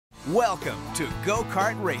Welcome to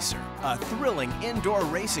GoKart Racer, a thrilling indoor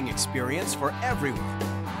racing experience for everyone.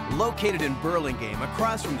 Located in Burlingame,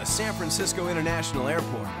 across from the San Francisco International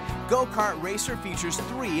Airport, GoKart Racer features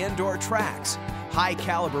 3 indoor tracks,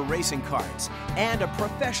 high-caliber racing karts, and a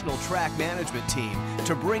professional track management team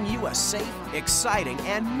to bring you a safe, exciting,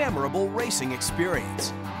 and memorable racing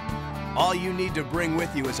experience. All you need to bring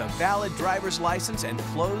with you is a valid driver's license and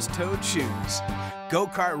closed-toed shoes.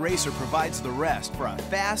 GoKart Racer provides the rest for a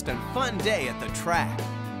fast and fun day at the track.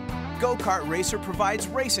 GoKart Racer provides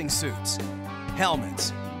racing suits,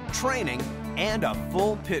 helmets, training, and a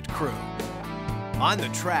full pit crew. On the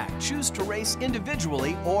track, choose to race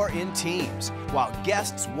individually or in teams, while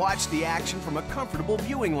guests watch the action from a comfortable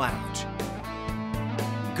viewing lounge.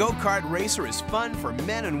 GoKart Racer is fun for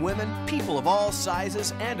men and women, people of all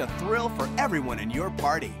sizes, and a thrill for everyone in your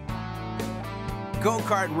party.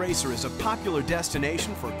 GoKart Racer is a popular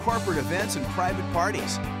destination for corporate events and private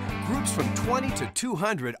parties. Groups from 20 to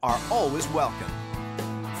 200 are always welcome.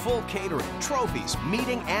 Full catering, trophies,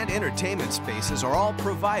 meeting, and entertainment spaces are all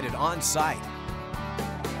provided on site.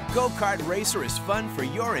 GoKart Racer is fun for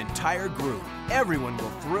your entire group. Everyone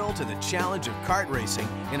will thrill to the challenge of kart racing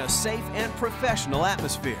in a safe and professional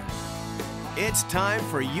atmosphere. It's time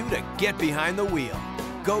for you to get behind the wheel.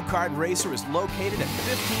 GoKart Racer is located at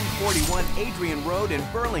 1541 Adrian Road in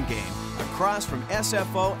Burlingame, across from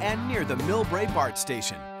SFO and near the Millbrae BART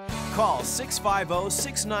station. Call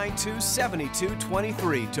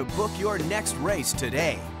 650-692-7223 to book your next race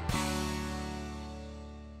today.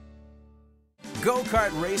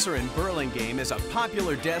 GoKart Racer in Burlingame is a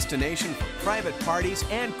popular destination for private parties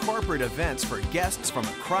and corporate events for guests from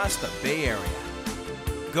across the Bay Area.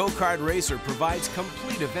 GoKart Racer provides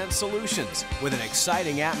complete event solutions with an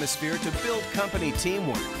exciting atmosphere to build company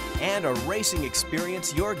teamwork and a racing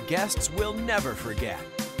experience your guests will never forget.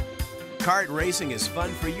 Kart racing is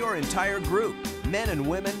fun for your entire group, men and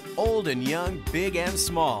women, old and young, big and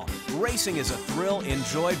small. Racing is a thrill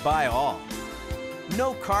enjoyed by all.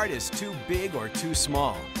 No kart is too big or too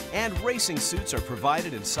small, and racing suits are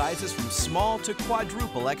provided in sizes from small to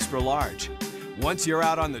quadruple extra large. Once you're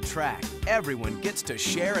out on the track, everyone gets to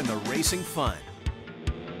share in the racing fun.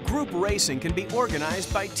 Group racing can be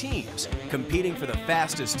organized by teams, competing for the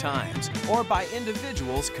fastest times, or by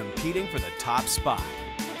individuals competing for the top spot.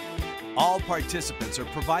 All participants are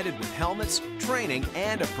provided with helmets, training,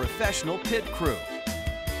 and a professional pit crew.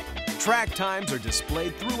 Track times are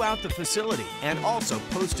displayed throughout the facility and also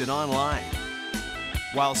posted online.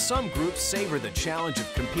 While some groups savor the challenge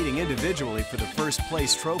of competing individually for the first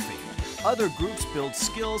place trophy, other groups build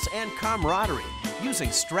skills and camaraderie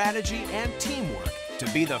using strategy and teamwork to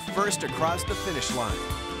be the first across the finish line.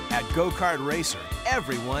 At GoKart Racer,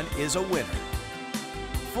 everyone is a winner.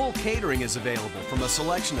 Full catering is available from a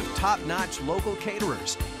selection of top-notch local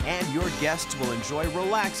caterers, and your guests will enjoy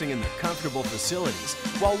relaxing in the comfortable facilities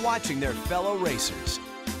while watching their fellow racers.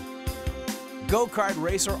 GoKart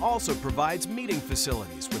Racer also provides meeting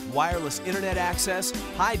facilities with wireless internet access,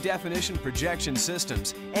 high-definition projection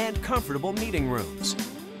systems, and comfortable meeting rooms.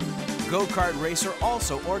 GoKart Racer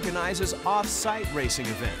also organizes off-site racing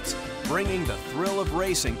events, bringing the thrill of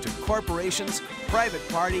racing to corporations, private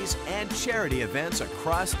parties, and charity events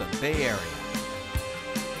across the Bay Area.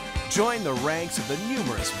 Join the ranks of the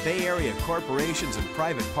numerous Bay Area corporations and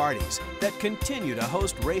private parties that continue to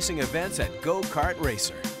host racing events at GoKart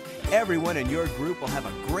Racer. Everyone in your group will have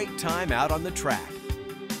a great time out on the track.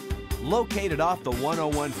 Located off the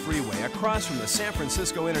 101 freeway across from the San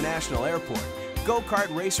Francisco International Airport,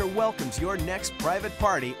 GoKart Racer welcomes your next private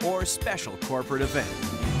party or special corporate event.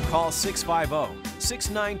 Call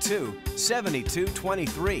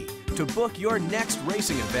 650-692-7223 to book your next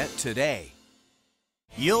racing event today.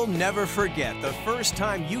 You'll never forget the first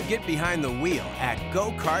time you get behind the wheel at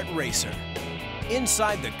GoKart Racer.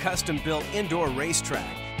 Inside the custom-built indoor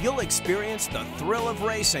racetrack, you'll experience the thrill of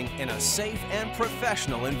racing in a safe and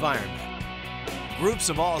professional environment. Groups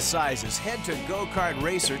of all sizes head to GoKart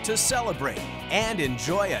Racer to celebrate and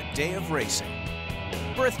enjoy a day of racing.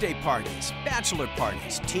 Birthday parties, bachelor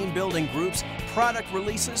parties, team building groups, product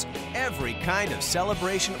releases, every kind of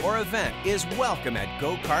celebration or event is welcome at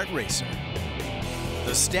GoKart Racer.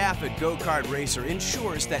 The staff at GoKart Racer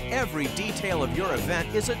ensures that every detail of your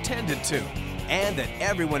event is attended to and that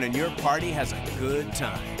everyone in your party has a good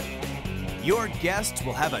time. Your guests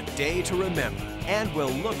will have a day to remember and will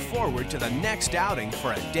look forward to the next outing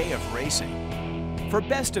for a day of racing. For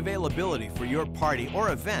best availability for your party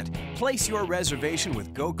or event, place your reservation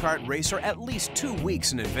with GoKart Racer at least 2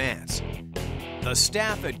 weeks in advance. The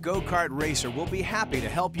staff at GoKart Racer will be happy to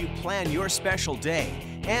help you plan your special day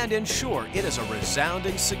and ensure it is a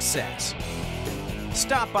resounding success.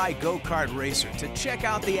 Stop by GoKart Racer to check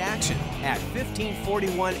out the action at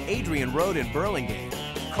 1541 Adrian Road in Burlingame.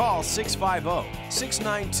 Call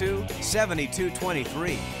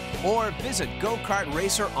 650-692-7223 or visit GoKart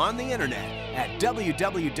Racer on the internet at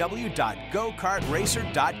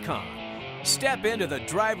www.gokartracer.com. Step into the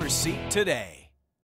driver's seat today.